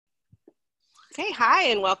Okay, hi,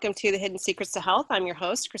 and welcome to the Hidden Secrets to Health. I'm your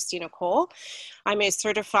host, Christina Cole. I'm a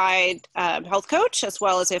certified health coach as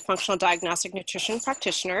well as a functional diagnostic nutrition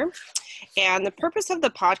practitioner. And the purpose of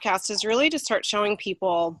the podcast is really to start showing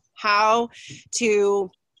people how to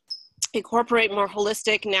incorporate more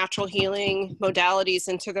holistic, natural healing modalities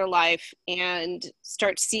into their life and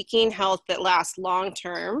start seeking health that lasts long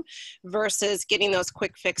term versus getting those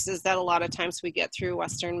quick fixes that a lot of times we get through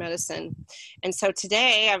Western medicine. And so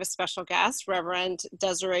today I have a special guest, Reverend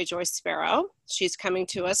Desiree Joy Sparrow. She's coming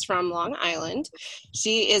to us from Long Island.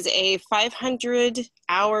 She is a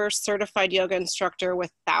 500-hour certified yoga instructor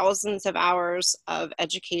with thousands of hours of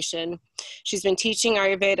education. She's been teaching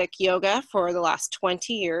Ayurvedic yoga for the last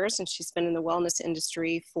 20 years, and she's been in the wellness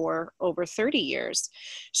industry for over 30 years.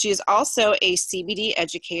 She is also a CBD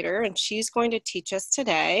educator, and she's going to teach us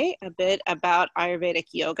today a bit about Ayurvedic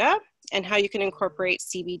yoga and how you can incorporate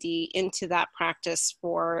CBD into that practice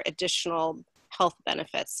for additional health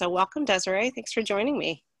benefits. So welcome, Desiree. Thanks for joining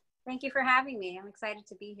me. Thank you for having me. I'm excited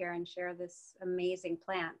to be here and share this amazing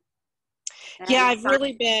plant. Yeah, I've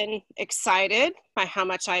really been excited by how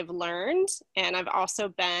much I've learned, and I've also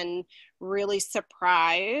been really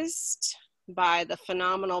surprised by the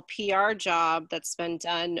phenomenal PR job that's been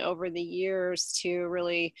done over the years to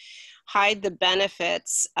really hide the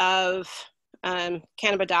benefits of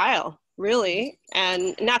cannabidiol, really,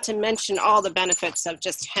 and not to mention all the benefits of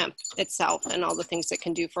just hemp itself and all the things it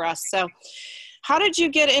can do for us. So how did you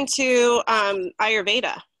get into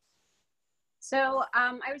Ayurveda? So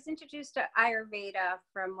I was introduced to Ayurveda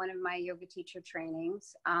from one of my yoga teacher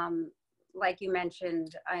trainings. Like you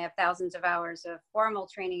mentioned, I have thousands of hours of formal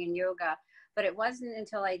training in yoga, but it wasn't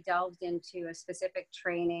until I delved into a specific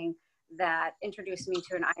training that introduced me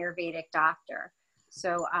to an Ayurvedic doctor.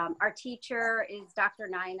 So our teacher is Dr.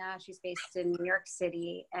 Naina. She's based in New York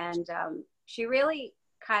City, and she really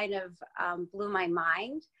kind of blew my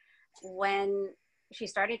mind when she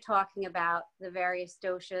started talking about the various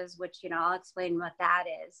doshas, which, I'll explain what that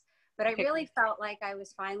is. But I really felt like I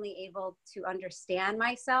was finally able to understand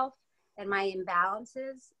myself and my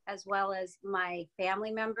imbalances, as well as my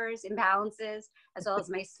family members' imbalances, as well as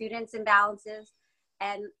my students' imbalances.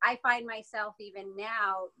 And I find myself even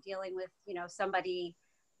now dealing with, somebody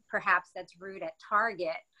perhaps that's rude at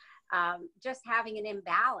Target, just having an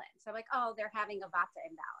imbalance. I'm like, oh, they're having a vata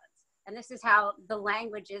imbalance. And this is how the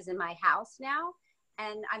language is in my house now.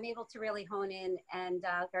 And I'm able to really hone in and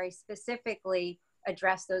very specifically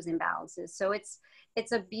address those imbalances. So it's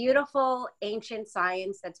a beautiful ancient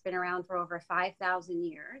science that's been around for over 5,000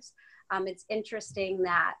 years. It's interesting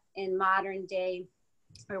that in modern day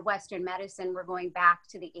or Western medicine, we're going back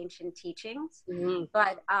to the ancient teachings,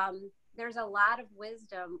 but there's a lot of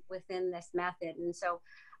wisdom within this method. And so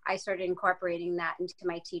I started incorporating that into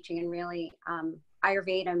my teaching, and really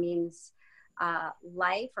Ayurveda means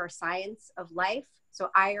life or science of life. So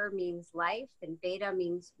Ayur means life and Veda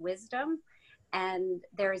means wisdom, and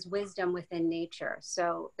there is wisdom within nature.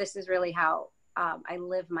 So this is really how I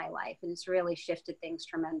live my life, and it's really shifted things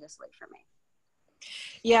tremendously for me.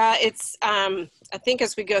 Yeah, it's, I think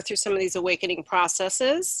as we go through some of these awakening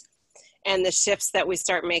processes and the shifts that we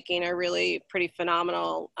start making are really pretty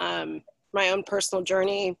phenomenal. My own personal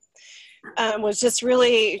journey was just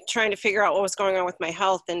really trying to figure out what was going on with my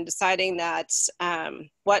health and deciding that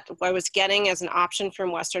what I was getting as an option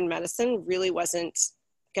from Western medicine really wasn't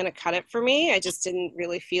going to cut it for me. I just didn't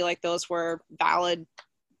really feel like those were valid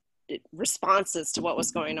responses to what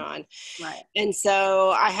was going on. Right. And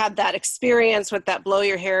so I had that experience with that blow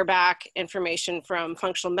your hair back information from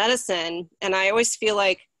functional medicine. And I always feel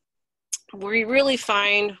like we really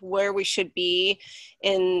find where we should be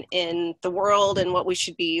in the world and what we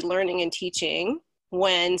should be learning and teaching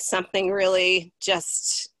when something really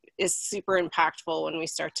just is super impactful when we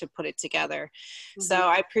start to put it together. Mm-hmm. So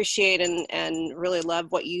I appreciate and really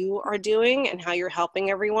love what you are doing and how you're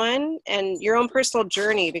helping everyone and your own personal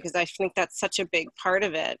journey, because I think that's such a big part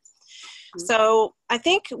of it. Mm-hmm. So I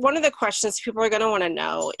think one of the questions people are going to want to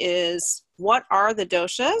know is, what are the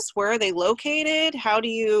doshas? Where are they located? How do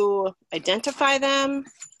you identify them?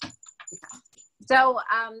 So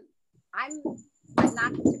I'm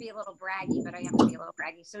not to be a little braggy, but I am to be a little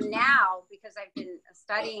braggy. So now, because I've been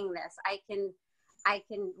studying this, I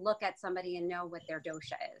can look at somebody and know what their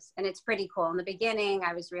dosha is. And it's pretty cool. In the beginning,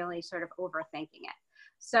 I was really sort of overthinking it.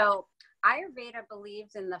 So Ayurveda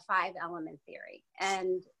believes in the 5 element theory.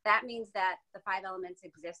 And that means that the 5 elements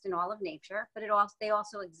exist in all of nature, but they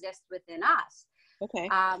also exist within us. Okay.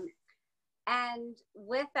 And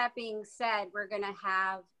with that being said, we're going to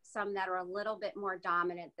have some that are a little bit more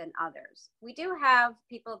dominant than others. We do have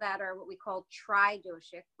people that are what we call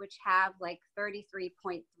tri-doshic, which have like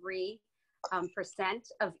 33.3 percent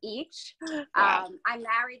of each. Wow. I'm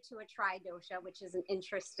married to a tri-dosha, which is an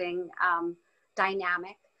interesting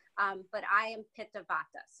dynamic. But I am Pitta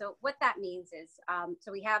Vata. So what that means is,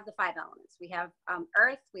 so we have the 5 elements. We have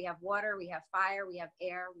earth, we have water, we have fire, we have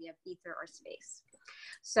air, we have ether or space.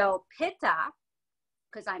 So Pitta,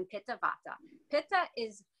 because I'm Pitta Vata, Pitta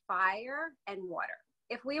is fire and water.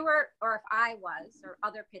 If we were, or if I was, or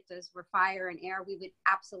other Pittas were fire and air, we would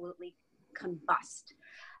absolutely combust.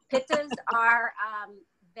 Pittas are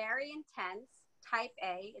very intense. Type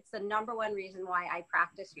A. It's the #1 reason why I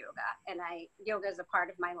practice yoga, and yoga is a part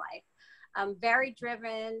of my life. Very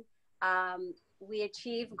driven. We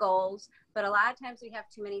achieve goals, but a lot of times we have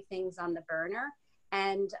too many things on the burner,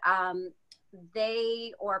 and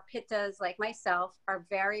they, or pittas like myself, are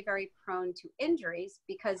very, very prone to injuries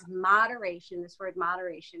because moderation, this word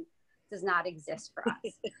moderation, does not exist for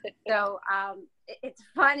us. So it's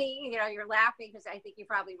funny, you know, you're laughing because I think you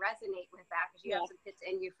probably resonate with that because you have some pits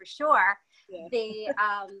in you for sure. Yeah.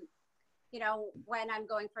 You know, when I'm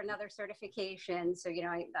going for another certification, so, you know,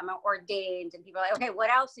 I'm ordained and people are like, okay, what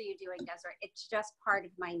else are you doing, Desiree? It's just part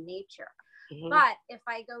of my nature. Mm-hmm. But if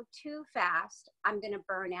I go too fast, I'm going to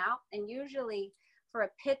burn out. And usually for a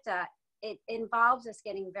pitta, it involves us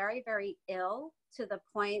getting very, very ill to the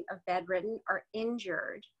point of bedridden or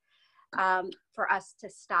injured. For us to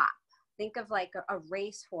stop. Think of like a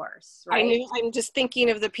racehorse, right? I'm just thinking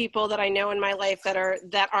of the people that I know in my life that are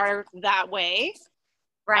that way.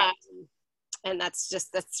 Right. And that's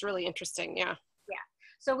really interesting. Yeah. Yeah.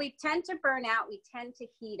 So we tend to burn out. We tend to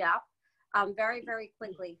heat up very, very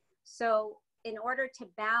quickly. So in order to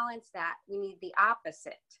balance that, we need the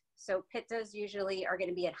opposite. So pittas usually are going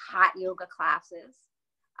to be at hot yoga classes.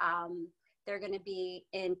 They're going to be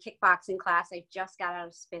in kickboxing class. I just got out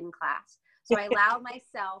of spin class. So I allow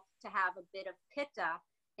myself to have a bit of pitta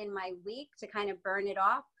in my week to kind of burn it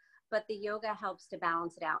off. But the yoga helps to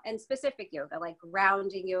balance it out. And specific yoga, like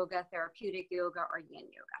grounding yoga, therapeutic yoga, or yin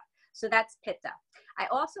yoga. So that's pitta. I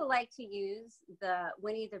also like to use the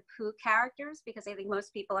Winnie the Pooh characters because I think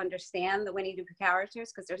most people understand the Winnie the Pooh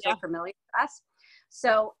characters because they're so familiar with us.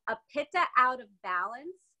 So a pitta out of balance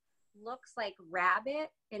looks like Rabbit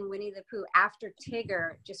in Winnie the Pooh after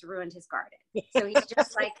Tigger just ruined his garden. So he's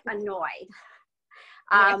just like annoyed.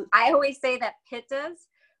 I always say that pittas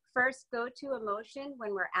first go-to emotion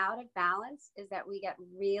when we're out of balance is that we get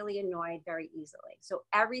really annoyed very easily. So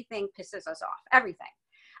everything pisses us off, everything.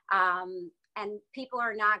 And people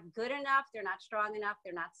are not good enough, they're not strong enough,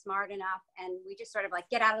 they're not smart enough, and we just sort of like,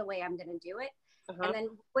 get out of the way, I'm going to do it. And then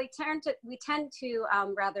we tend to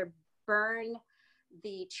rather burn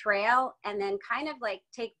the trail and then kind of like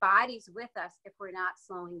take bodies with us if we're not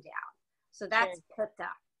slowing down. So that's pitta.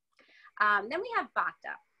 Then we have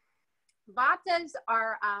vata. Vatas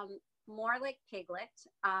are more like piglet.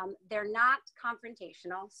 They're not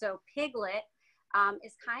confrontational. So piglet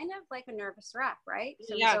is kind of like a nervous wreck, right?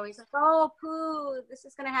 So he's always like, oh, poo, this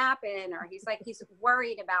is going to happen. Or he's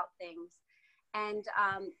worried about things. And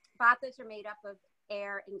vatas are made up of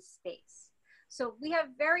air and space. So we have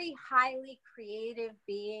very highly creative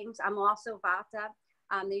beings. I'm also vata.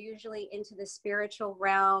 They're usually into the spiritual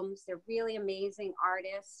realms. They're really amazing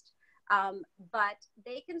artists. But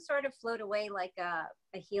they can sort of float away like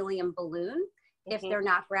a helium balloon if they're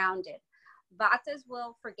not grounded. Vatas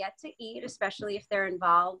will forget to eat, especially if they're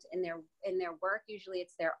involved in their work. Usually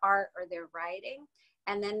it's their art or their writing.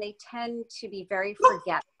 And then they tend to be very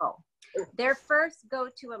forgetful. Their first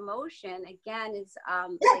go-to emotion, again, is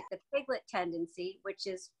like the piglet tendency, which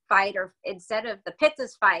is fight, or instead of the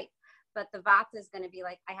pitta's fight, but the vata is going to be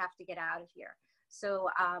like, I have to get out of here. So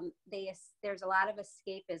there's a lot of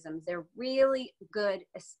escapisms. They're really good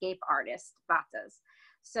escape artists, vatas.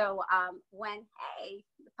 So hey,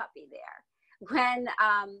 the puppy there, when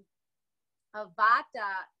a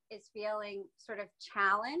vata is feeling sort of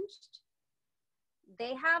challenged,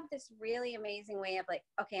 they have this really amazing way of like,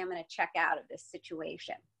 okay, I'm going to check out of this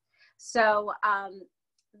situation. So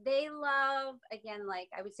they love, again, like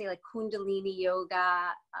I would say like Kundalini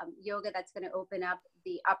yoga, yoga that's going to open up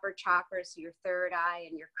the upper chakras, so your third eye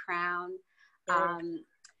and your crown.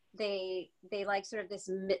 They like sort of this,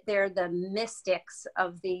 they're the mystics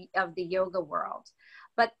of the yoga world,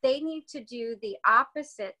 but they need to do the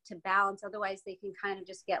opposite to balance. Otherwise they can kind of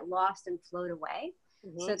just get lost and float away.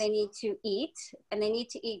 So they need to eat, and they need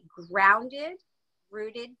to eat grounded,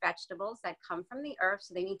 rooted vegetables that come from the earth.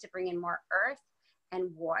 So they need to bring in more earth and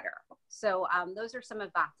water. So those are some of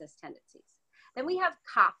Vata's tendencies. Then we have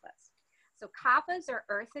Kaphas. So Kaphas are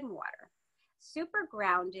earth and water, super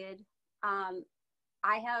grounded.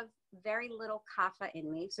 I have very little kapha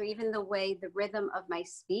in me. So even the way the rhythm of my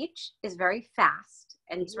speech is very fast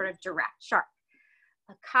and sort of direct, sharp.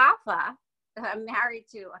 A kapha, I'm married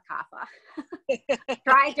to a kapha,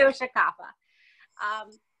 tri-dosha kapha.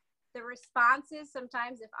 The responses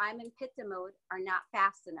sometimes, if I'm in pitta mode, are not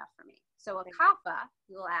fast enough for me. So a kapha,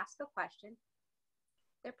 you'll ask a question,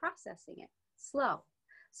 they're processing it slow.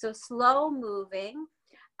 So slow moving,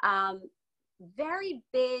 very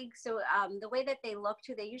big. So the way that they look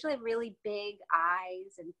too, they usually have really big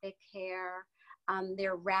eyes and thick hair.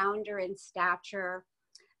 They're rounder in stature.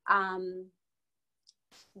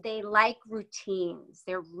 They like routines.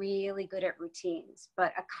 They're really good at routines.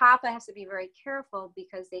 But a kapha has to be very careful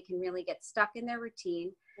because they can really get stuck in their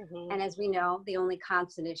routine. And as we know, the only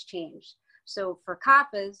constant is change. So for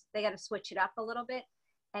kaphas, they got to switch it up a little bit.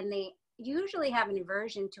 And they usually have an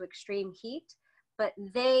aversion to extreme heat, but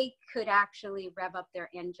they could actually rev up their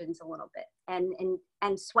engines a little bit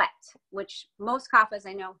and sweat, which most kaphas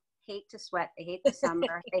I know hate to sweat. They hate the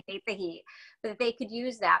summer. They hate the heat, but they could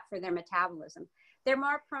use that for their metabolism. They're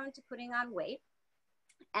more prone to putting on weight.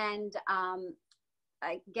 And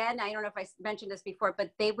again, I don't know if I mentioned this before,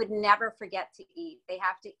 but they would never forget to eat. They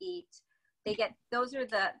have to eat.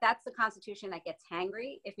 That's the constitution that gets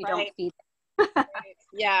hangry if you don't feed them.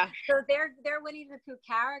 Yeah. So their Winnie the Pooh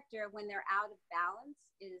character when they're out of balance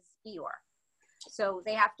is Eeyore. So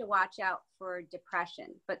they have to watch out for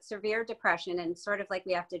depression, but severe depression, and sort of like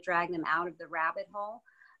we have to drag them out of the rabbit hole.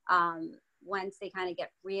 Once they kind of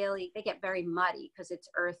they get very muddy because it's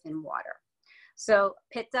earth and water. So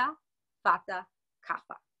pitta, vata,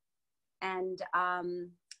 kapha. And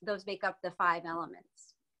those make up the 5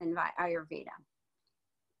 elements in Ayurveda.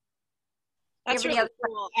 That's really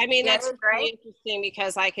cool. I mean, that's really interesting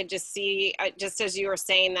because I could just see, just as you were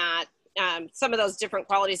saying that, some of those different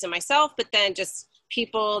qualities in myself, but then just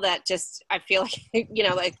people that just, I feel like,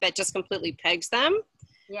 like that just completely pegs them.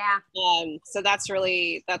 Yeah. So that's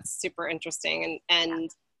super interesting. And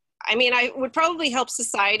I mean, I would probably help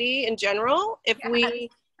society in general if we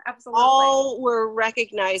all were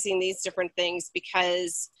recognizing these different things,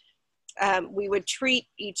 because we would treat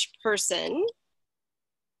each person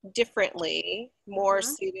differently, more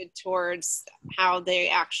suited towards how they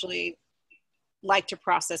actually like to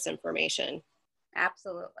process information.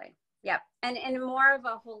 Absolutely. Yep. And in more of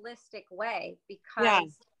a holistic way,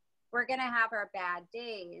 because we're going to have our bad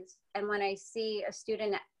days. And when I see a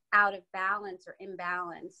student out of balance or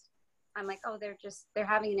imbalance, I'm like, oh, they're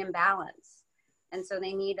having an imbalance. And so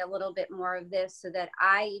they need a little bit more of this so that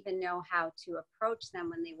I even know how to approach them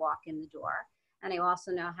when they walk in the door. And I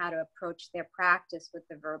also know how to approach their practice with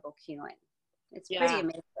the verbal cueing. It's pretty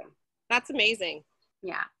amazing. That's amazing.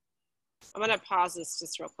 Yeah. I'm going to pause this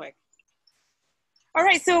just real quick. All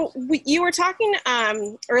right. So you were talking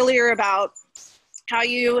earlier about how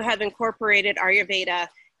you have incorporated Ayurveda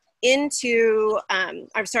into,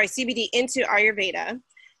 CBD into Ayurveda.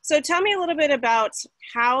 So tell me a little bit about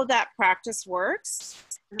how that practice works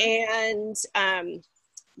and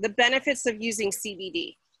the benefits of using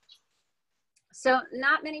CBD. So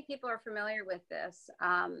not many people are familiar with this,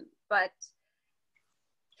 but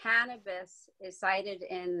cannabis is cited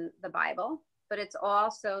in the Bible, but it's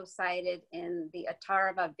also cited in the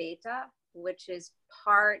Atharva Veda, which is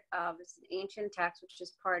it's an ancient text, which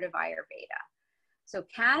is part of Ayurveda. So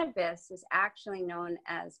cannabis is actually known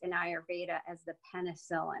as in Ayurveda as the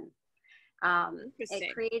penicillin.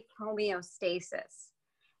 It creates homeostasis,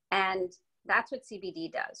 and that's what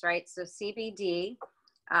CBD does, right? So CBD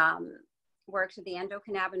works with the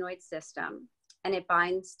endocannabinoid system, and it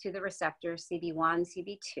binds to the receptors CB1,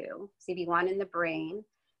 CB2, CB1 in the brain,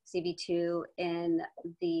 CB2 in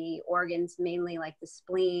the organs, mainly like the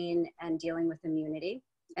spleen and dealing with immunity.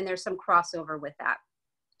 And there's some crossover with that.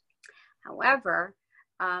 However,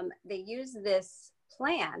 they use this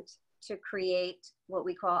plant to create what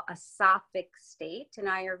we call a sattvic state in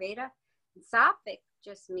Ayurveda. Sattvic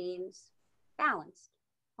just means balanced,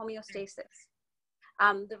 homeostasis.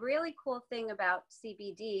 The really cool thing about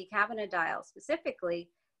CBD, cannabidiol specifically,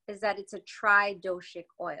 is that it's a tri-doshic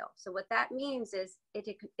oil. So what that means is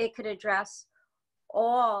it could address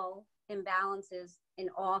all imbalances in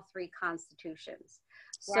all 3 constitutions.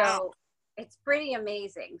 Wow. So it's pretty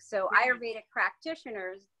amazing. So Ayurvedic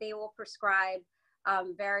practitioners, they will prescribe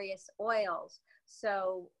various oils.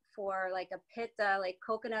 So for like a pitta, like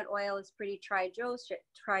coconut oil is pretty tri-doshic,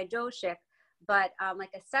 but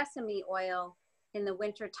like a sesame oil in the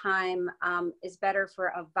winter time is better for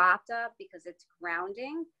a vata because it's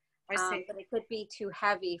grounding. But it could be too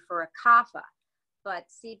heavy for a kapha, but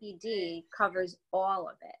CBD covers all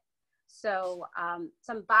of it. So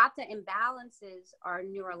some vata imbalances are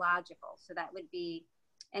neurological. So that would be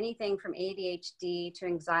anything from ADHD to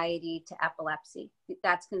anxiety to epilepsy.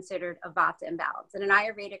 That's considered a vata imbalance. And an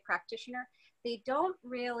Ayurvedic practitioner, they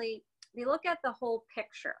look at the whole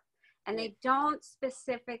picture, and they don't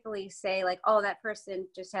specifically say like, oh, that person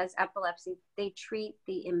just has epilepsy. They treat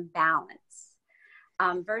the imbalance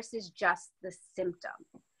versus just the symptom.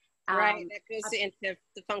 Right, that goes into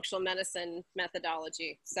the functional medicine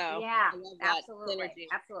methodology. So yeah, absolutely.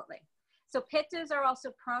 So pittas are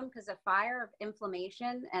also prone because of fire, of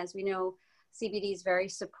inflammation. As we know, CBD is very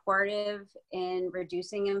supportive in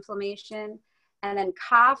reducing inflammation. And then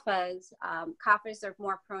kaphas are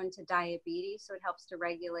more prone to diabetes. So it helps to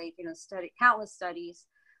regulate, countless studies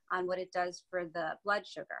on what it does for the blood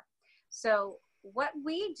sugar. So what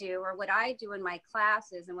we do, or what I do in my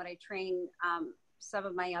classes and what I train some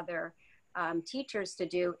of my other teachers to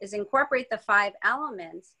do, is incorporate the 5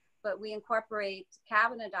 elements, but we incorporate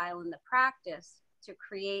cannabidiol in the practice to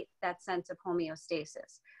create that sense of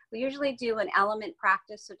homeostasis. We usually do an element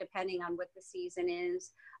practice, so depending on what the season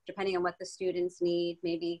is, depending on what the students need,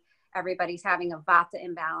 maybe everybody's having a vata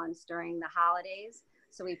imbalance during the holidays,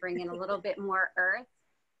 so we bring in a little bit more earth.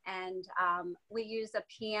 And we use a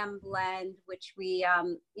PM blend, which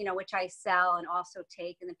which I sell and also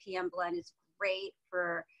take, and the PM blend is great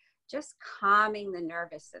for just calming the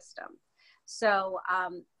nervous system. So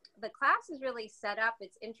the class is really set up.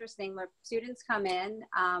 It's interesting. When students come in,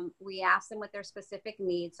 we ask them what their specific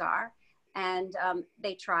needs are, and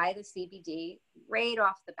they try the CBD right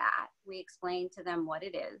off the bat. We explain to them what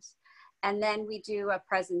it is, and then we do a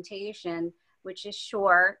presentation, which is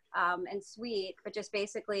short and sweet, but just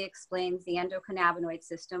basically explains the endocannabinoid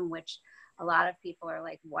system, which a lot of people are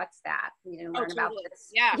like, what's that? We didn't learn about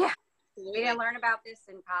this. Yeah. We didn't learn about this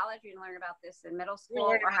in college. We didn't learn about this in middle school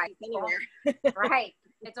or high school. Right.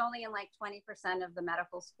 It's only in like 20% of the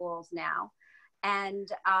medical schools now.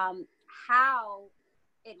 And how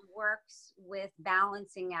it works with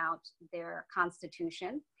balancing out their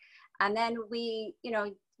constitution. And then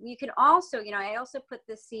you can also, I also put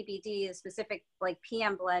this CBD, a specific like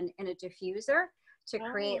PM blend, in a diffuser to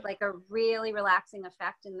create like a really relaxing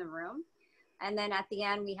effect in the room. And then at the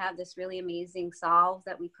end, we have this really amazing salve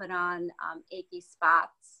that we put on achy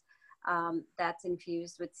spots that's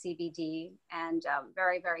infused with CBD, and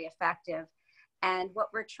very, very effective. And what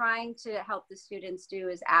we're trying to help the students do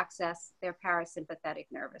is access their parasympathetic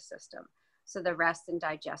nervous system. So the rest and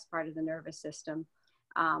digest part of the nervous system,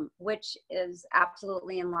 which is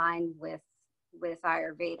absolutely in line with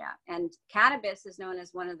Ayurveda. And cannabis is known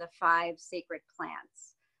as one of the 5 sacred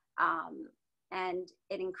plants. And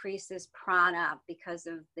it increases prana because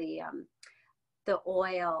of the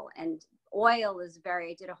oil. And oil is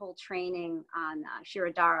I did a whole training on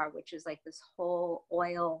Shirodhara, which is like this whole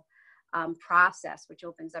oil process, which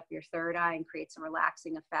opens up your third eye and creates a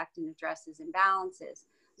relaxing effect and addresses imbalances.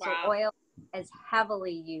 Wow. So oil is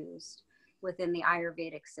heavily used within the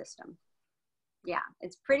Ayurvedic system. Yeah,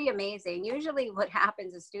 it's pretty amazing. Usually what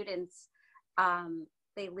happens is students,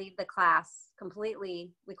 they leave the class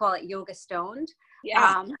completely, we call it yoga stoned.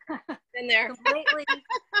 Yeah, in there.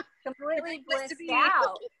 completely blissed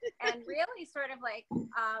out, and really sort of like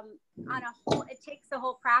it takes the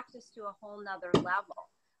whole practice to a whole nother level.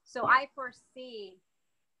 So I foresee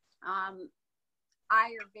Ayurveda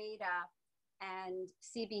and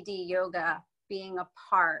CBD yoga being a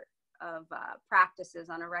part of practices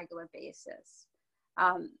on a regular basis.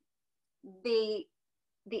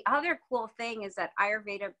 The other cool thing is that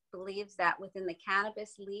Ayurveda believes that within the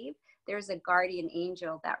cannabis leaf, there's a guardian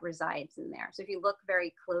angel that resides in there. So if you look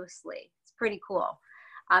very closely, it's pretty cool.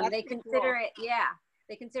 They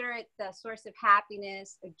consider it the source of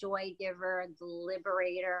happiness, a joy giver, the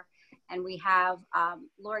liberator. And we have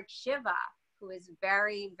Lord Shiva, who is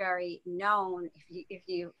very, very known. If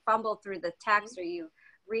you fumble through the text or you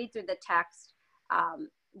read through the text,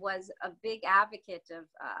 was a big advocate of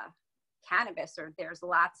cannabis, or there's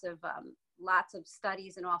lots of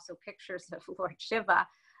studies and also pictures of Lord Shiva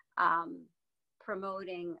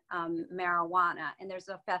promoting marijuana. And there's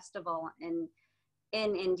a festival in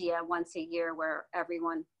India once a year where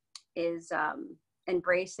everyone is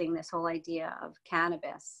embracing this whole idea of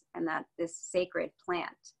cannabis and that this sacred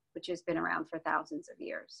plant, which has been around for thousands of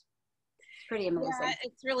years. Pretty amazing. Yeah,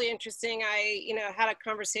 it's really interesting. I, had a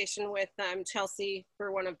conversation with Chelsea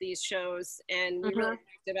for one of these shows, and we really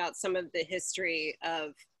talked about some of the history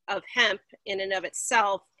of hemp in and of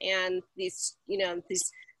itself, and these,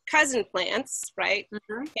 these cousin plants, right?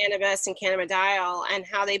 Cannabis and cannabidiol, and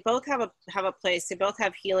how they both have a place. They both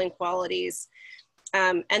have healing qualities.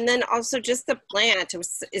 And then also just the plant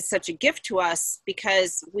is such a gift to us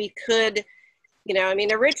because we could,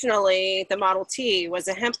 originally the Model T was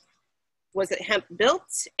a hemp was it hemp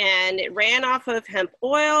built, and it ran off of hemp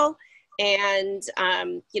oil. And,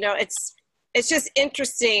 it's just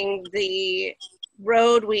interesting the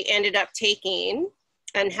road we ended up taking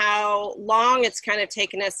and how long it's kind of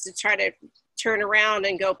taken us to try to turn around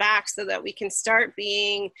and go back so that we can start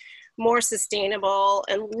being more sustainable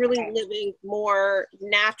and really living more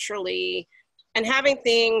naturally and having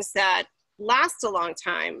things that last a long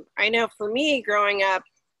time. I know for me growing up,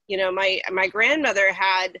 my grandmother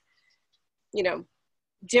had,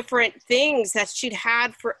 different things that she'd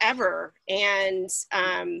had forever. And,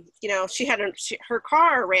 her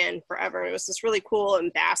car ran forever. It was this really cool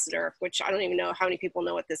Ambassador, which I don't even know how many people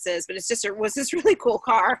know what this is, but it was this really cool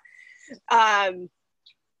car.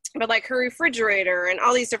 But like her refrigerator and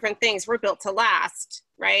all these different things were built to last,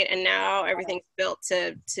 right? And now everything's built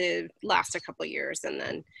to last a couple of years. And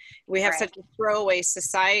then we have such a throwaway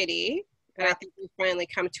society. And I think we've finally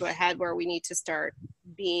come to a head where we need to start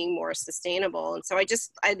being more sustainable. And so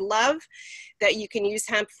I love that you can use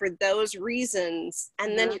hemp for those reasons.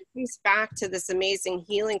 And then it comes back to this amazing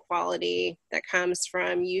healing quality that comes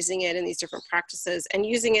from using it in these different practices and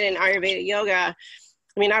using it in Ayurveda yoga.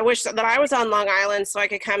 I mean, I wish that I was on Long Island so I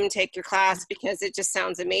could come and take your class, because it just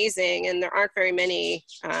sounds amazing. And there aren't very many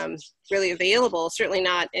really available, certainly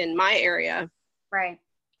not in my area. Right.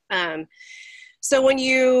 So when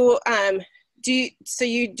you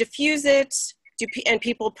you diffuse it, and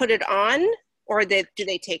people put it on, or do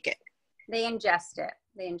they take it? They ingest it.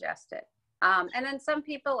 And then some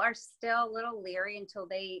people are still a little leery until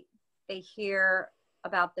they hear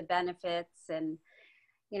about the benefits. And,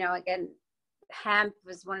 again, hemp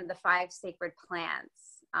was one of the 5 sacred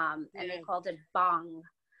plants, and they called it bang.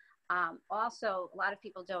 Also, a lot of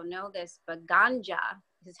people don't know this, but ganja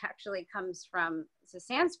it's a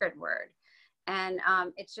Sanskrit word. And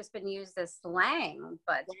it's just been used as slang,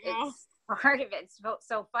 but it's part of it. It's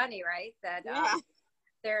so funny, right? That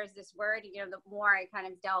there's this word, the more I kind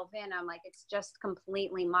of delve in, I'm like, it's just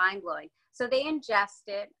completely mind-blowing. So they ingest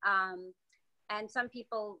it, and some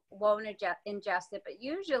people won't ingest it, but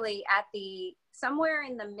usually somewhere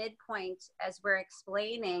in the midpoint, as we're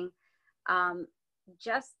explaining,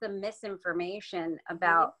 just the misinformation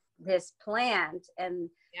about this plant and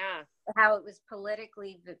how it was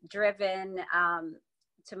politically driven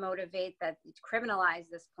to motivate that criminalize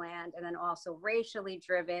this plant, and then also racially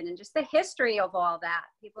driven, and just the history of all that.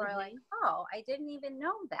 People are like, oh, I didn't even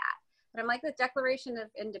know that. But I'm like, the Declaration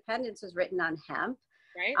of Independence was written on hemp,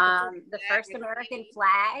 the first American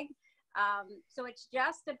flag. So it's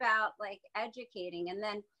just about like educating. And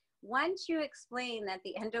then once you explain that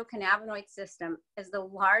the endocannabinoid system is the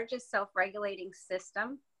largest self-regulating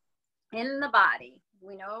system in the body,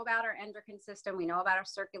 we know about our endocrine system, we know about our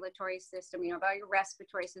circulatory system, we know about your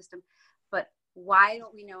respiratory system, but why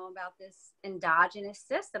don't we know about this endogenous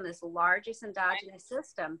system, this largest endogenous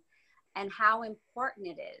system, and how important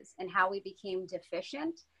it is, and how we became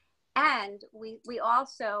deficient? And we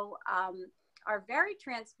also are very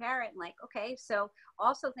transparent, like, okay, so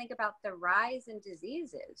also think about the rise in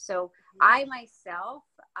diseases. So I myself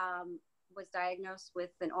was diagnosed with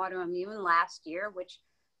an autoimmune last year, which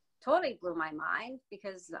totally blew my mind,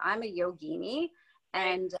 because I'm a yogini,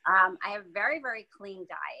 and I have a very, very clean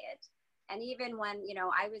diet. And even when,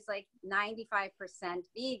 I was like 95%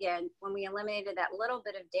 vegan, when we eliminated that little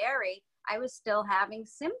bit of dairy, I was still having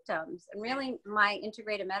symptoms. And really, my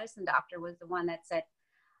integrative medicine doctor was the one that said,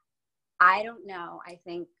 I don't know, I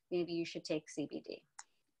think maybe you should take CBD.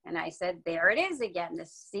 And I said, there it is again,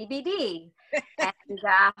 this CBD. And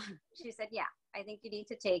she said, yeah, I think you need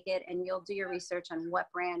to take it, and you'll do your research on what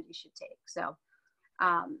brand you should take. So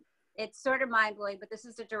it's sort of mind-blowing, but this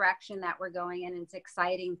is the direction that we're going in. It's an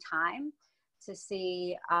exciting time to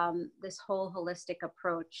see this whole holistic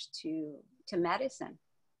approach to medicine.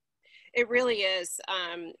 It really is.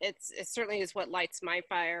 It certainly is what lights my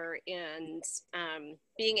fire, and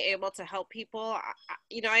being able to help people.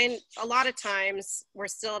 A lot of times we're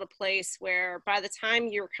still at a place where by the time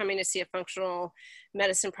you're coming to see a functional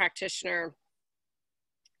medicine practitioner,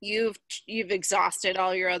 you've exhausted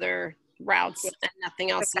all your other routes, and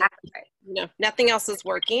nothing else. Nothing else is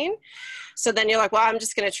working. So then you're like, well, I'm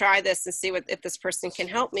just going to try this and see if this person can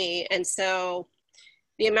help me. And so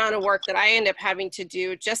the amount of work that I end up having to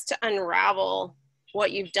do just to unravel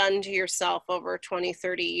what you've done to yourself over 20,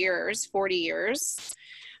 30 years, 40 years,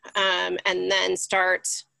 and then start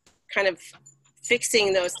kind of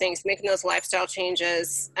fixing those things, making those lifestyle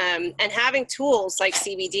changes, and having tools like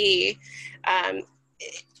CBD,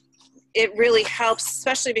 it really helps,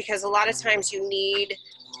 especially because a lot of times you need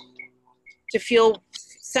to feel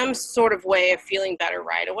some sort of way of feeling better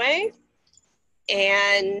right away.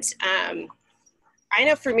 And I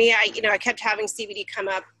know for me, I kept having CBD come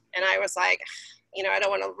up, and I was like, I don't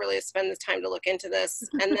want to really spend the time to look into this.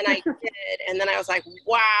 And then I did, and then I was like,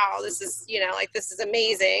 wow, this is, this is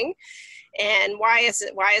amazing. And why is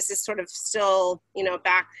this sort of still,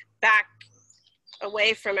 back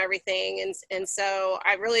away from everything? And so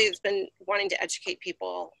I really have been wanting to educate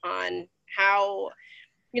people on how,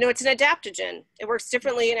 it's an adaptogen. It works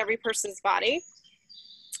differently in every person's body.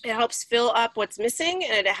 It helps fill up what's missing,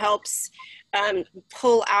 and it helps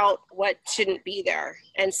pull out what shouldn't be there.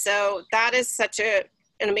 And so that is such an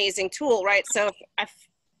amazing tool, right? So if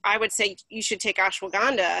I would say you should take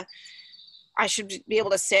ashwagandha, I should be able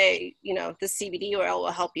to say, the CBD oil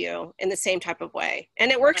will help you in the same type of way.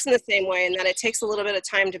 And it works in the same way in that it takes a little bit of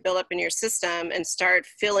time to build up in your system and start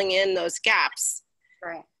filling in those gaps.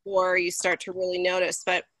 Right. Or you start to really notice.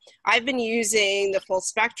 But I've been using the full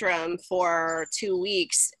spectrum for 2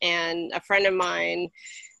 weeks, and a friend of mine,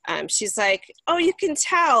 she's like, oh, you can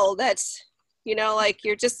tell that's,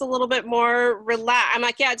 you're just a little bit more relaxed. I'm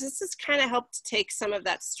like, yeah, this has kind of helped to take some of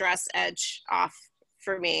that stress edge off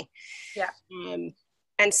for me. Yeah.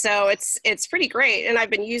 And so it's pretty great. And I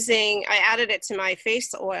added it to my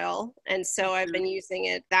face oil. And so I've been using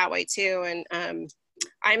it that way too. And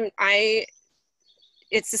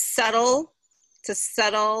it's a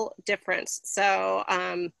subtle difference. So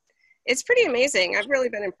it's pretty amazing. I've really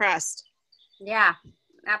been impressed. Yeah,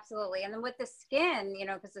 absolutely. And then with the skin,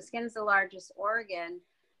 because the skin's the largest organ,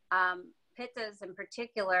 pittas in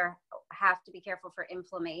particular have to be careful for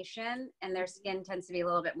inflammation, and their skin tends to be a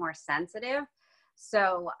little bit more sensitive.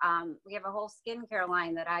 So we have a whole skincare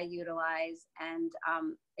line that I utilize, and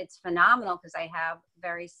it's phenomenal because I have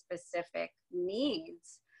very specific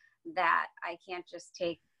needs that I can't just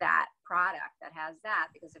take that product that has that,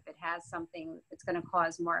 because if it has something, it's going to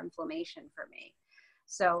cause more inflammation for me.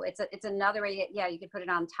 So it's another way. Yeah, you can put it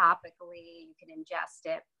on topically, you can ingest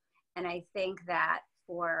it. And I think that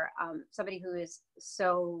for somebody who is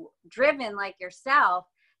so driven like yourself,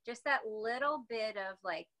 just that little bit of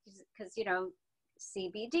because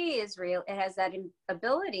CBD is real. It has that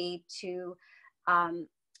ability to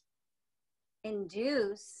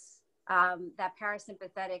induce that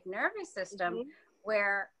parasympathetic nervous system,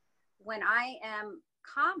 where when I am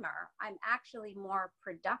calmer, I'm actually more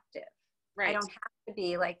productive. Right. I don't have to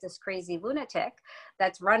be like this crazy lunatic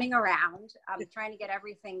that's running around trying to get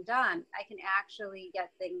everything done. I can actually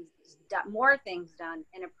get things done, more things done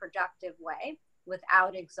in a productive way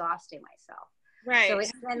without exhausting myself. Right. So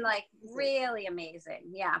it's been really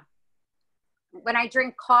amazing. Yeah. When I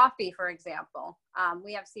drink coffee, for example,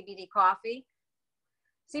 we have CBD coffee.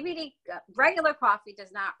 CBD, regular coffee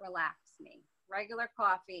does not relax me. Regular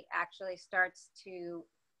coffee actually starts to,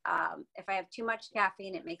 if I have too much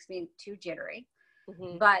caffeine, it makes me too jittery.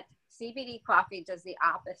 But CBD coffee does the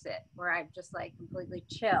opposite, where I'm just completely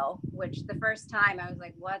chill, which the first time I was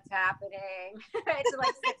like, what's happening? I had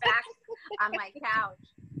to sit back on my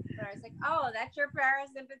couch. But I was like, oh, that's your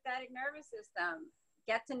parasympathetic nervous system.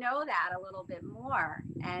 Get to know that a little bit more.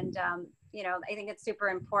 And, I think it's super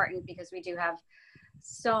important because we do have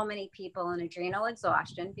so many people in adrenal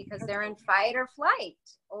exhaustion because they're in fight or flight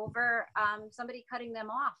over somebody cutting them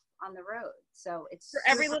off on the road. So it's for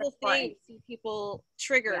every little thing, see people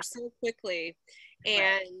trigger so quickly.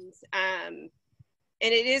 And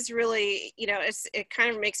and it is really, it kind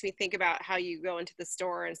of makes me think about how you go into the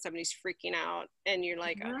store and somebody's freaking out and you're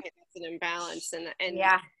like, okay, that's an imbalance. And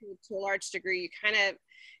to a large degree,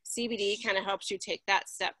 CBD kind of helps you take that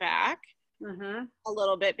step back a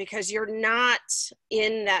little bit, because you're not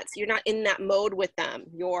in that mode with them.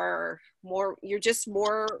 You're just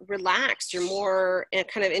more relaxed. You're more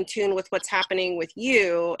kind of in tune with what's happening with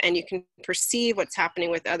you, and you can perceive what's happening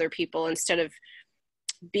with other people instead of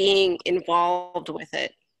being involved with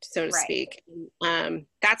it, so to speak.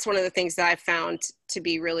 That's one of the things that I've found to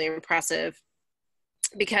be really impressive,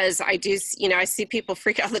 because I do, I see people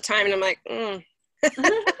freak out all the time, and I'm like,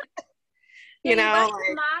 you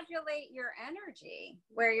modulate your energy,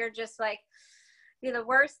 where you're just the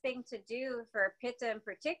worst thing to do for Pitta in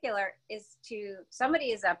particular is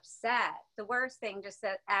somebody is upset. The worst thing,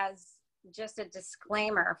 as a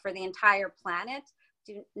disclaimer for the entire planet,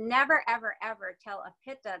 do never, ever, ever tell a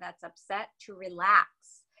Pitta that's upset to relax.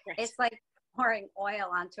 Right. It's like pouring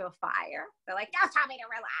oil onto a fire. They're like, don't tell me to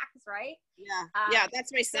relax, right? Yeah,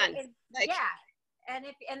 that's my son. And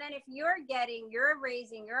then if you're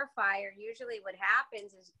raising your fire, usually what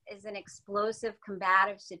happens is an explosive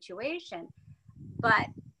combative situation. But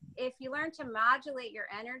if you learn to modulate your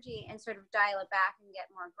energy and sort of dial it back and get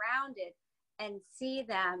more grounded and see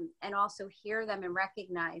them and also hear them and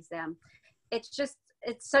recognize them, it's just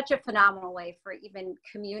it's such a phenomenal way for even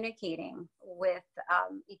communicating with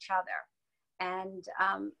each other, and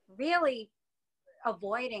really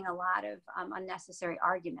avoiding a lot of unnecessary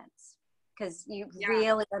arguments, because you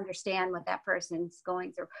really understand what that person's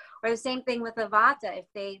going through. Or the same thing with the Vata.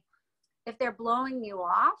 If they're blowing you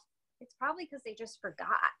off, it's probably because they just forgot.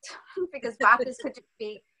 Because Vatas could just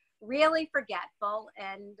be really forgetful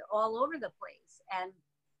and all over the place. And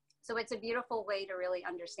so it's a beautiful way to really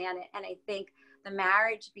understand it. And I think the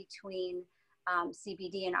marriage between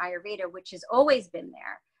CBD and Ayurveda, which has always been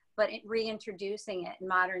there, but reintroducing it in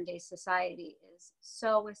modern day society is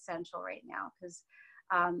so essential right now, because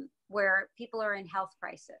where people are in health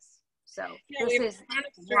crisis. So this is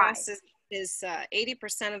chronic stress is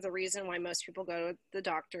 80% of the reason why most people go to the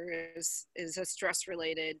doctor is a stress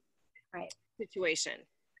related situation.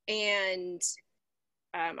 And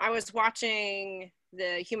I was watching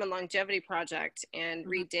the Human Longevity Project, and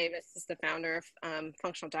Reed Davis is the founder of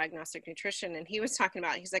Functional Diagnostic Nutrition. And he was talking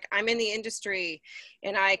about, he's like, I'm in the industry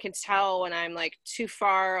and I can tell when I'm like too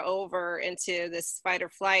far over into this fight or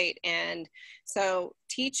flight. And so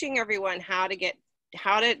teaching everyone how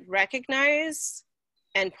to recognize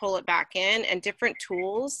and pull it back in, and different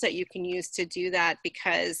tools that you can use to do that,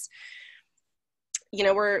 because you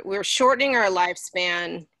know, we're shortening our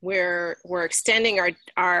lifespan. We're extending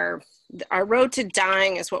our road to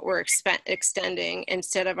dying is what we're extending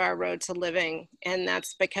instead of our road to living. And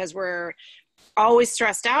that's because we're always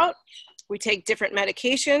stressed out. We take different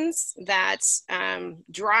medications that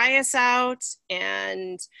dry us out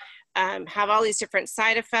and have all these different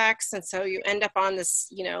side effects. And so you end up on this,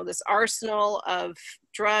 you know, this arsenal of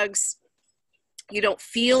drugs. You don't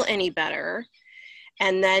feel any better.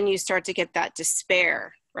 And then you start to get that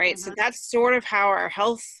despair, right? So that's sort of how our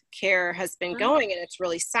health care has been going, and it's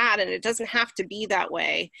really sad, and it doesn't have to be that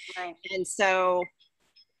way. Right. And so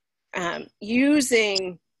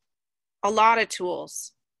using a lot of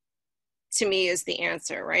tools to me is the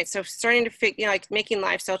answer, right? So starting to figure, like making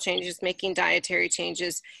lifestyle changes, making dietary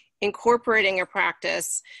changes, incorporating a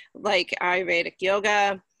practice like Ayurvedic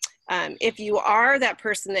yoga. If you are that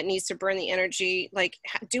person that needs to burn the energy, like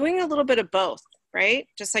doing a little bit of both. Right?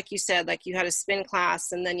 Just like you said, like you had a spin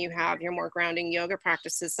class and then you have your more grounding yoga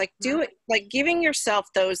practices, like do it, like giving yourself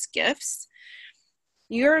those gifts.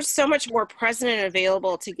 You're so much more present and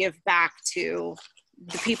available to give back to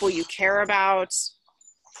the people you care about,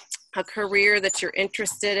 a career that you're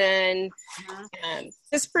interested in, and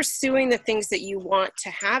just pursuing the things that you want to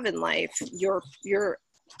have in life. You're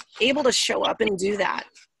able to show up and do that.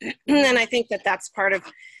 And I think that that's part of,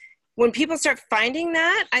 when people start finding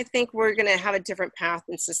that, I think we're going to have a different path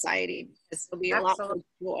in society. This will be a lot more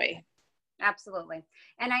joy. Absolutely.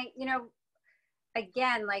 And you know,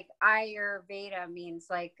 again, like Ayurveda means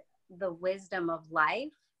like the wisdom of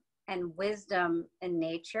life and wisdom in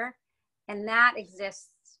nature. And that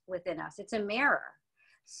exists within us. It's a mirror.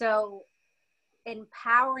 So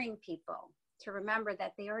empowering people to remember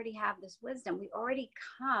that they already have this wisdom. We already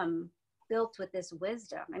come built with this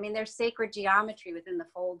wisdom. I mean, there's sacred geometry within the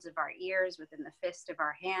folds of our ears, within the fist of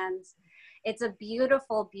our hands. It's a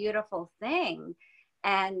beautiful, beautiful thing.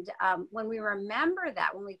 And when we remember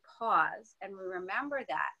that, when we pause and we remember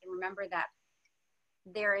that, and remember that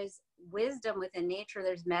there is wisdom within nature,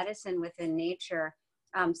 there's medicine within nature,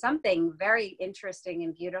 something very interesting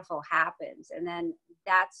and beautiful happens. And then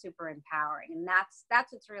that's super empowering. And that's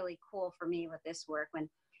what's really cool for me with this work, when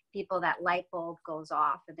people, that light bulb goes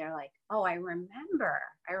off and they're like, oh, I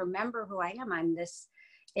remember who I am. I'm this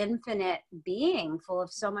infinite being full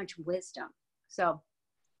of so much wisdom. So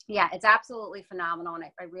yeah, it's absolutely phenomenal. And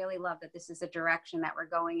I really love that this is the direction that we're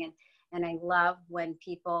going in. And I love when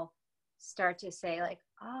people start to say like,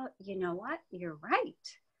 oh, you know what? You're right.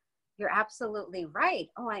 You're absolutely right.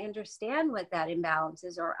 Oh, I understand what that imbalance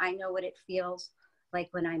is, or I know what it feels like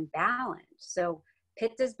when I'm balanced. So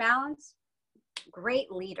Pitta's balance.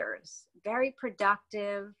 Great leaders, very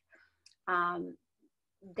productive.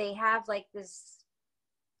 They have like this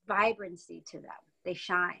vibrancy to them. They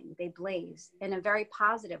shine, they blaze in a very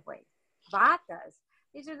positive way. Vatas,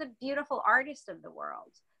 these are the beautiful artists of the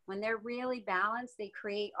world. When they're really balanced, they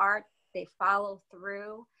create art, they follow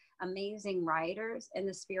through, amazing writers, and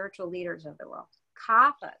the spiritual leaders of the world.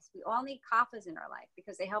 Kaphas, we all need kaphas in our life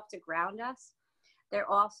because they help to ground us. They're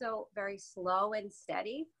also very slow and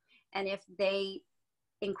steady. And if they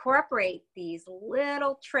incorporate these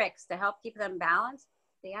little tricks to help keep them balanced,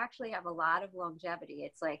 they actually have a lot of longevity.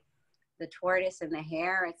 It's like the tortoise and the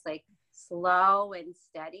hare. It's like slow and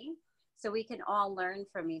steady. So we can all learn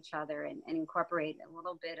from each other and incorporate a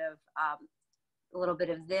little bit of a little bit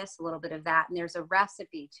of this, a little bit of that, and there's a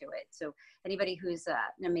recipe to it. So anybody who's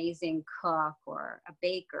an amazing cook or a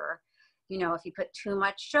baker, you know, if you put too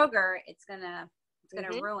much sugar, it's gonna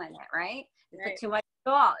ruin it, right? If you put too much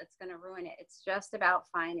salt, it's gonna ruin it. It's just about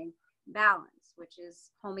finding balance, which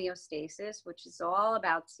is homeostasis, which is all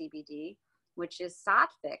about CBD, which is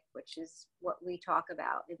sattvic, which is what we talk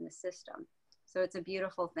about in the system. So it's a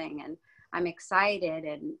beautiful thing, and I'm excited,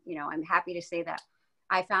 and you know, I'm happy to say that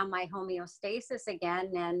I found my homeostasis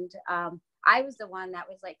again, and I was the one that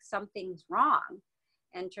was like, something's wrong.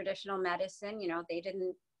 And traditional medicine, you know, they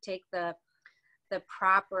didn't take the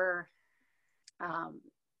proper,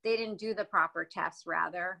 they didn't do the proper tests,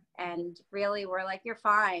 rather, and really were like, you're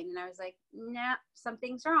fine. And I was like, nah,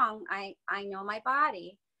 something's wrong. I know my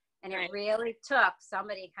body. And it really took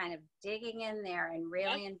somebody kind of digging in there and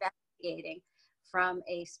really investigating from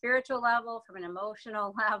a spiritual level, from an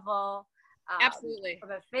emotional level, Absolutely.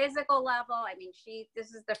 from a physical level. I mean,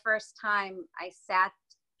 this is the first time I sat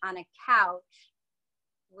on a couch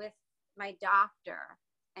with my doctor,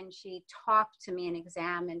 and she talked to me and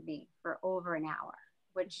examined me for over an hour,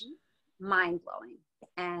 which mind-blowing.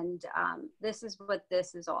 And this is what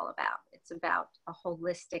this is all about. It's about a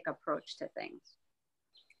holistic approach to things.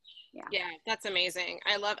 Yeah, that's amazing.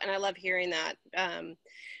 I love hearing that.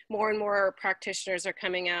 More and more practitioners are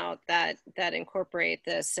coming out that incorporate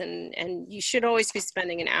this, and you should always be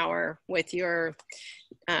spending an hour with your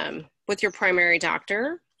primary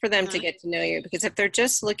doctor for them to get to know you, because if they're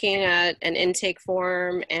just looking at an intake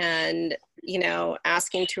form and, you know,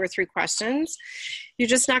 asking 2 or 3 questions, you're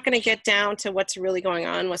just not going to get down to what's really going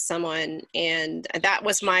on with someone. And that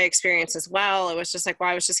was my experience as well. It was just like, well,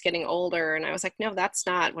 I was just getting older, and I was like, no, that's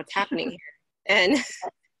not what's happening here. And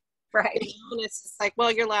right. And it's just like,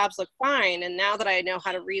 well, your labs look fine. And now that I know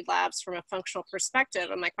how to read labs from a functional perspective,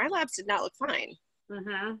 I'm like, my labs did not look fine.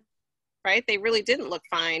 Right? They really didn't look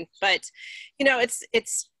fine. But, you know, it's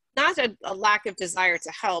not a lack of desire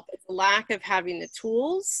to help. It's a lack of having the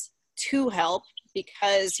tools to help,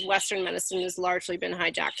 because Western medicine has largely been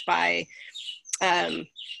hijacked by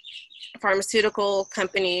pharmaceutical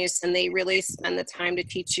companies, and they really spend the time to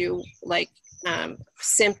teach you like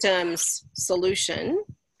symptoms solution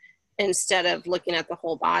instead of looking at the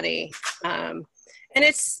whole body. And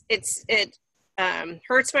it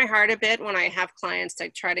hurts my heart a bit when I have clients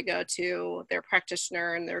that try to go to their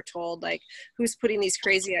practitioner and they're told, like, who's putting these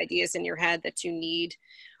crazy ideas in your head that you need,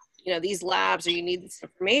 you know, these labs, or you need this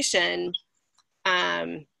information.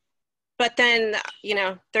 But then, you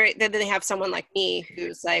know, then they have someone like me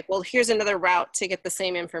who's like, well, here's another route to get the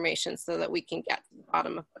same information so that we can get to the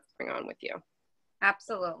bottom of what's going on with you.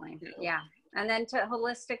 Absolutely. Yeah. And then to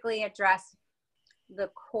holistically address the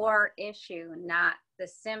core issue, not the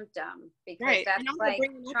symptom, because that's like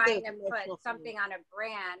trying to put something on a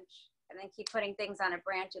branch and then keep putting things on a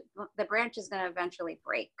branch. The branch is going to eventually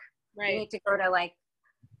break. You need to go to like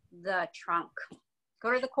the trunk,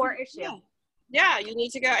 go to the core issue. Yeah, you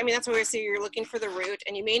need to go. I mean, that's what we say. You're looking for the root,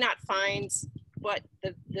 and you may not find what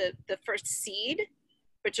the first seed,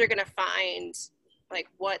 but you're going to find like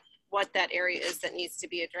what that area is that needs to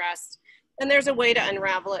be addressed. And there's a way to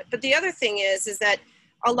unravel it. But the other thing is that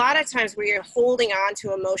a lot of times we are holding on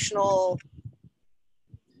to emotional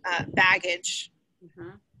baggage,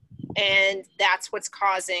 and that's what's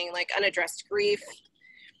causing like unaddressed grief,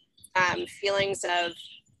 feelings of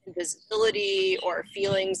invisibility, or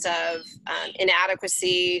feelings of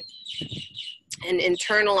inadequacy, and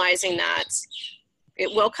internalizing that.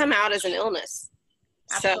 It will come out as an illness.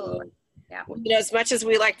 Absolutely. So, you know, as much as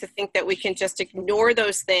we like to think that we can just ignore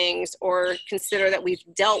those things or consider that we've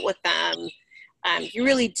dealt with them, you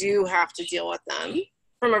really do have to deal with them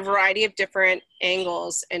from a variety of different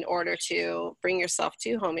angles in order to bring yourself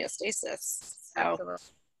to homeostasis. So,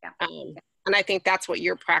 and I think that's what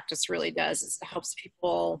your practice really does, is it helps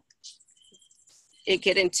people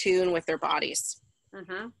get in tune with their bodies.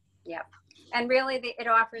 Yep. And really it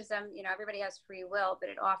offers them, you know, everybody has free will, but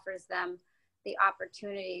it offers them the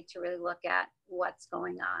opportunity to really look at what's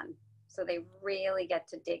going on. So they really get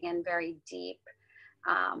to dig in very deep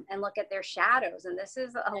and look at their shadows. And this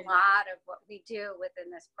is a lot of what we do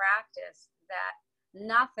within this practice, that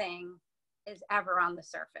nothing is ever on the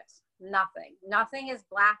surface. Nothing is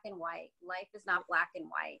black and white. Life is not black and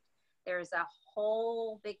white. There's a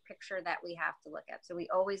whole big picture that we have to look at. So we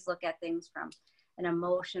always look at things from an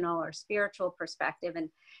emotional or spiritual perspective. And,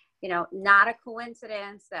 you know, not a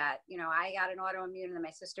coincidence that, you know, I got an autoimmune and then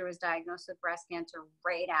my sister was diagnosed with breast cancer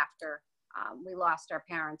right after we lost our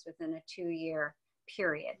parents within a 2-year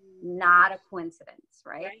period. Not a coincidence,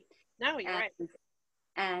 right? No, you're right.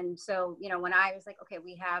 And so, you know, when I was like, okay,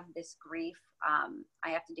 we have this grief, I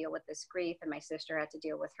have to deal with this grief, and my sister had to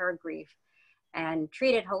deal with her grief, and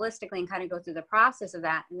treat it holistically and kind of go through the process of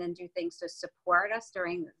that, and then do things to support us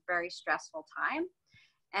during this very stressful time.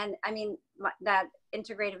 And I mean, that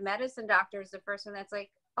integrative medicine doctor is the first one that's like,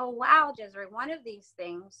 oh, wow, Desiree, one of these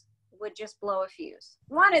things would just blow a fuse.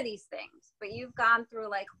 One of these things. But you've gone through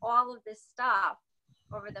like all of this stuff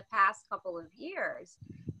over the past couple of years.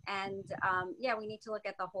 And yeah, we need to look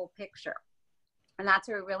at the whole picture. And that's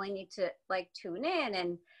where we really need to like tune in.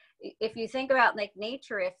 And if you think about like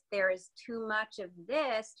nature, if there is too much of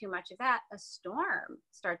this, too much of that, a storm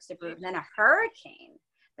starts to brew, then a hurricane,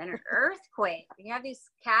 then an earthquake. You have these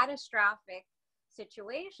catastrophic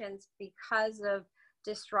situations because of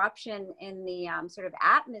disruption in the sort of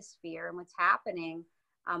atmosphere and what's happening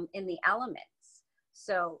in the elements.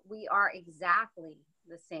 So we are exactly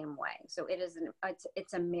the same way. So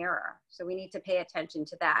it's a mirror. So we need to pay attention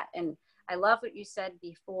to that. And I love what you said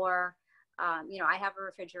before. You know, I have a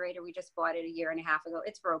refrigerator. We just bought it a year and a half ago.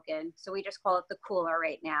 It's broken. So we just call it the cooler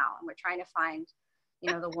right now. And we're trying to find,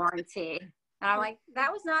 you know, the warranty. And I'm like,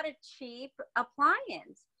 that was not a cheap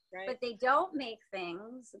appliance. Right. But they don't make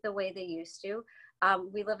things the way they used to.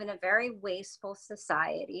 We live in a very wasteful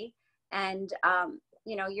society. And,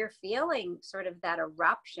 you know, you're feeling sort of that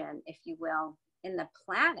eruption, if you will, in the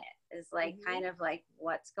planet is like kind of like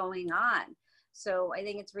what's going on. So I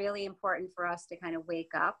think it's really important for us to kind of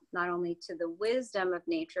wake up, not only to the wisdom of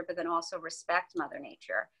nature, but then also respect Mother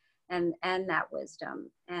Nature and that wisdom,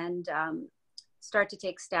 and start to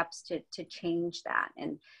take steps to change that.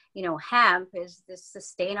 And, you know, hemp is this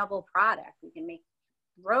sustainable product. We can make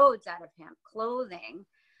roads out of hemp, clothing.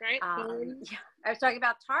 Right. Yeah, I was talking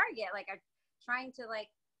about Target. Like I'm trying to like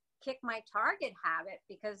kick my Target habit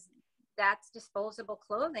because that's disposable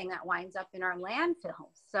clothing that winds up in our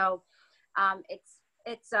landfills. So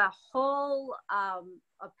it's a whole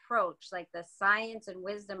approach, like the science and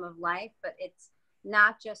wisdom of life, but it's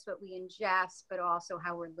not just what we ingest, but also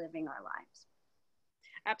how we're living our lives.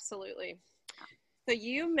 Absolutely. So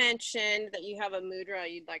you mentioned that you have a mudra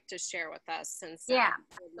you'd like to share with us, since yeah,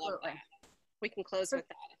 absolutely. We can close with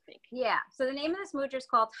that, I think. Yeah. So the name of this mudra is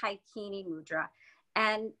called Haikini Mudra.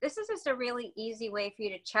 And this is just a really easy way for you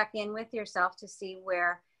to check in with yourself to see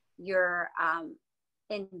where you're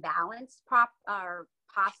imbalanced or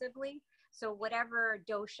possibly. So whatever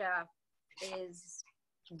dosha is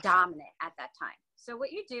dominant at that time. So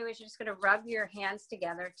what you do is you're just going to rub your hands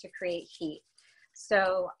together to create heat.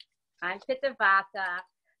 So I'm Pitta Vata,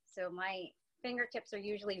 so my fingertips are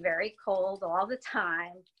usually very cold all the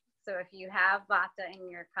time. So if you have Vata in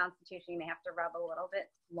your constitution, you may have to rub a little bit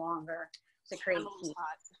longer to create heat.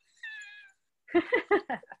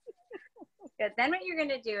 Good. Then what you're going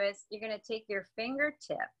to do is you're going to take your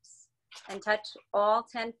fingertips and touch all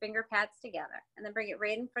 10 finger pads together, and then bring it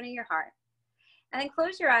right in front of your heart. And then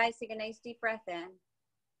close your eyes, take a nice deep breath in,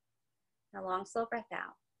 and a long, slow breath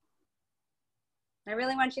out. I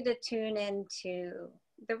really want you to tune into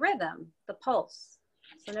the rhythm, the pulse.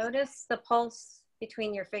 So notice the pulse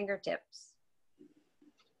between your fingertips.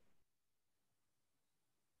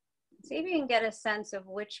 See if you can get a sense of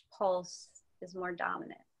which pulse is more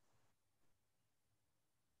dominant.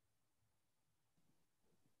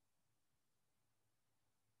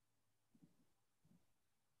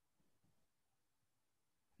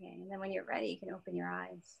 Okay, and then when you're ready, you can open your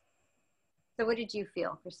eyes. So what did you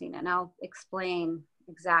feel, Christina? And I'll explain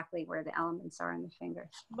exactly where the elements are in the fingers.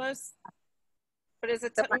 But is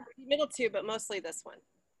it middle two, but mostly this one?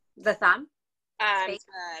 The thumb?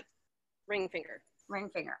 Ring finger. Ring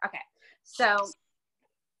finger. Okay. So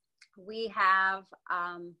we have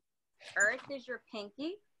earth is your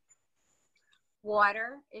pinky.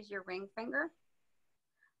 Water is your ring finger.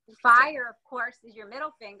 Fire, of course, is your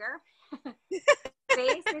middle finger.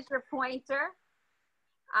 Space is your pointer.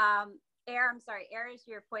 Air is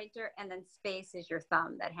your pointer, and then space is your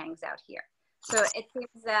thumb that hangs out here. So it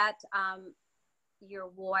seems that your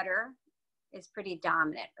water is pretty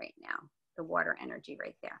dominant right now, the water energy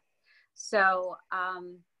right there. So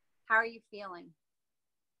how are you feeling?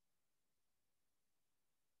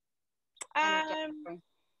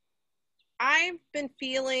 I've been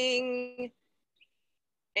feeling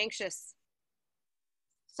anxious.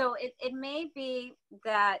 So it may be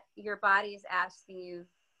that your body is asking you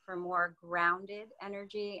for more grounded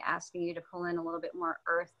energy, asking you to pull in a little bit more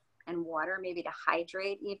earth and water, maybe to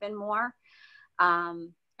hydrate even more,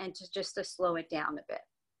 and just to slow it down a bit.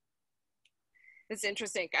 It's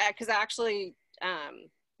interesting because actually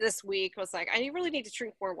this week was like, I really need to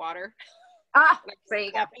drink more water. There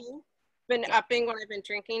you go. Been upping what I've been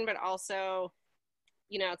drinking, but also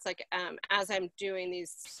you know, it's like, as I'm doing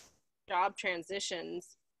these job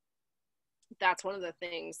transitions, that's one of the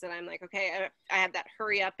things that I'm like, okay, I have that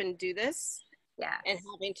hurry up and do this. Yes. And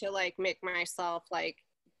having to like make myself like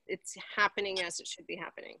it's happening as it should be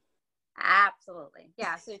happening. Absolutely.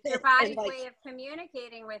 Yeah. So it's your body's like, way of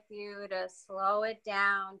communicating with you to slow it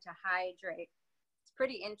down, to hydrate. It's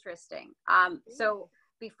pretty interesting. So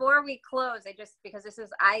before we close, because this is,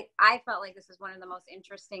 I felt like this is one of the most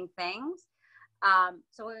interesting things.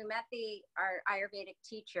 So when we met our Ayurvedic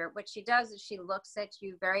teacher, what she does is she looks at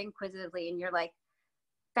you very inquisitively, and you're like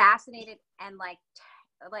fascinated and like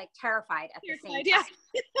terrified at the same time. Yeah.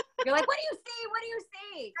 You're like, what do you see? What do you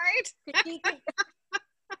see? Right.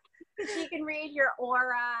 She can read your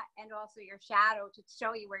aura and also your shadow to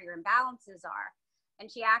show you where your imbalances are.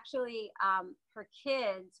 And she actually, her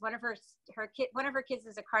kids, one of her kids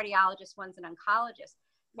is a cardiologist, one's an oncologist.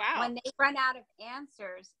 Wow. When they run out of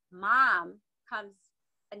answers, mom comes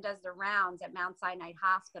and does the rounds at Mount Sinai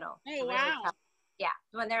Hospital. Oh, wow. Yeah.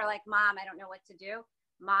 When they're like, Mom, I don't know what to do,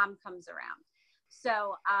 mom comes around.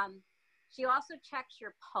 So she also checks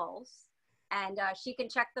your pulse, and she can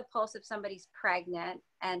check the pulse if somebody's pregnant,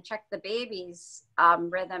 and check the baby's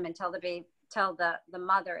rhythm, and tell the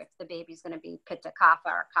mother if the baby's going to be pitta kapha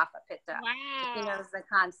or kapha pitta. Wow. She knows the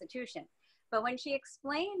constitution. But when she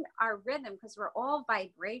explained our rhythm, because we're all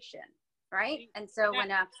vibration, right? And so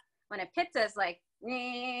when a pitta is like,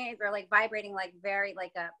 they're like vibrating like very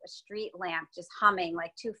like a street lamp, just humming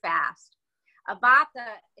like too fast. A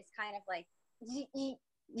vata is kind of like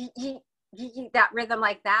that rhythm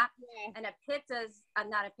like that. Yeah. And a pitta's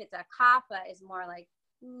not a pitta, a kapha is more like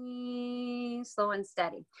slow and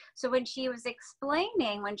steady. So when she was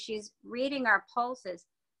explaining, when she's reading our pulses,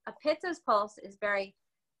 a pitta's pulse is very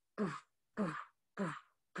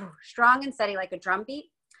strong and steady, like a drum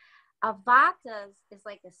beat. A vata's is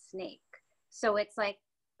like a snake. So it's like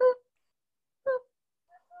boop, boop,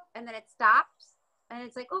 and then it stops, and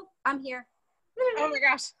it's like, oh, I'm here. Oh my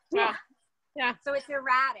gosh. Wow. Yeah. So it's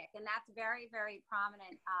erratic, and that's very, very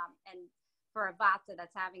prominent. And for a vata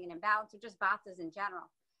that's having an imbalance, or just vatas in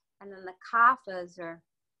general. And then the kaphas are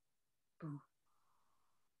boom,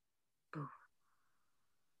 boom,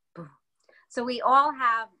 boom. So we all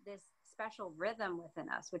have this special rhythm within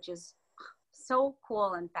us, which is so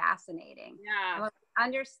cool and fascinating. Yeah. And when we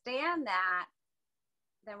understand that,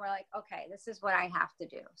 then we're like, okay, this is what I have to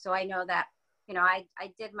do. So I know that, you know, I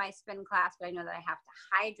did my spin class, but I know that I have to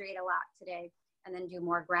hydrate a lot today and then do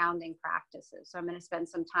more grounding practices. So I'm going to spend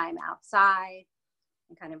some time outside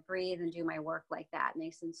and kind of breathe and do my work like that,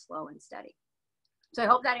 nice and slow and steady. So I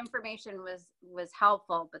hope that information was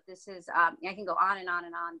helpful, but this is, I can go on and on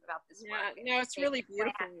and on about this work. No, it's really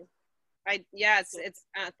beautiful. It's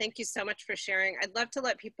thank you so much for sharing. I'd love to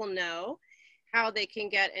let people know how they can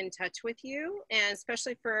get in touch with you, and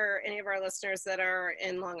especially for any of our listeners that are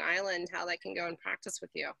in Long Island, how they can go and practice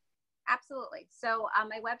with you. Absolutely. So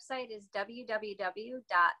my website is www.Desiree,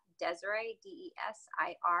 Desiree,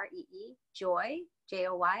 Joy,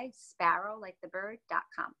 Joy, Sparrow, like the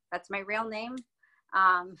bird.com. That's my real name.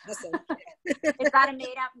 Awesome. It's not a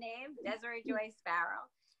made up name, Desiree Joy Sparrow.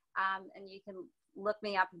 And you can look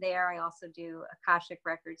me up there. I also do Akashic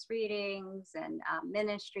Records readings and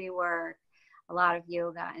ministry work, a lot of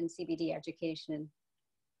yoga and CBD education.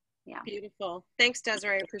 Yeah. Beautiful. Thanks,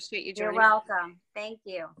 Desiree. I appreciate you joining. You're welcome. Thank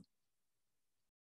you.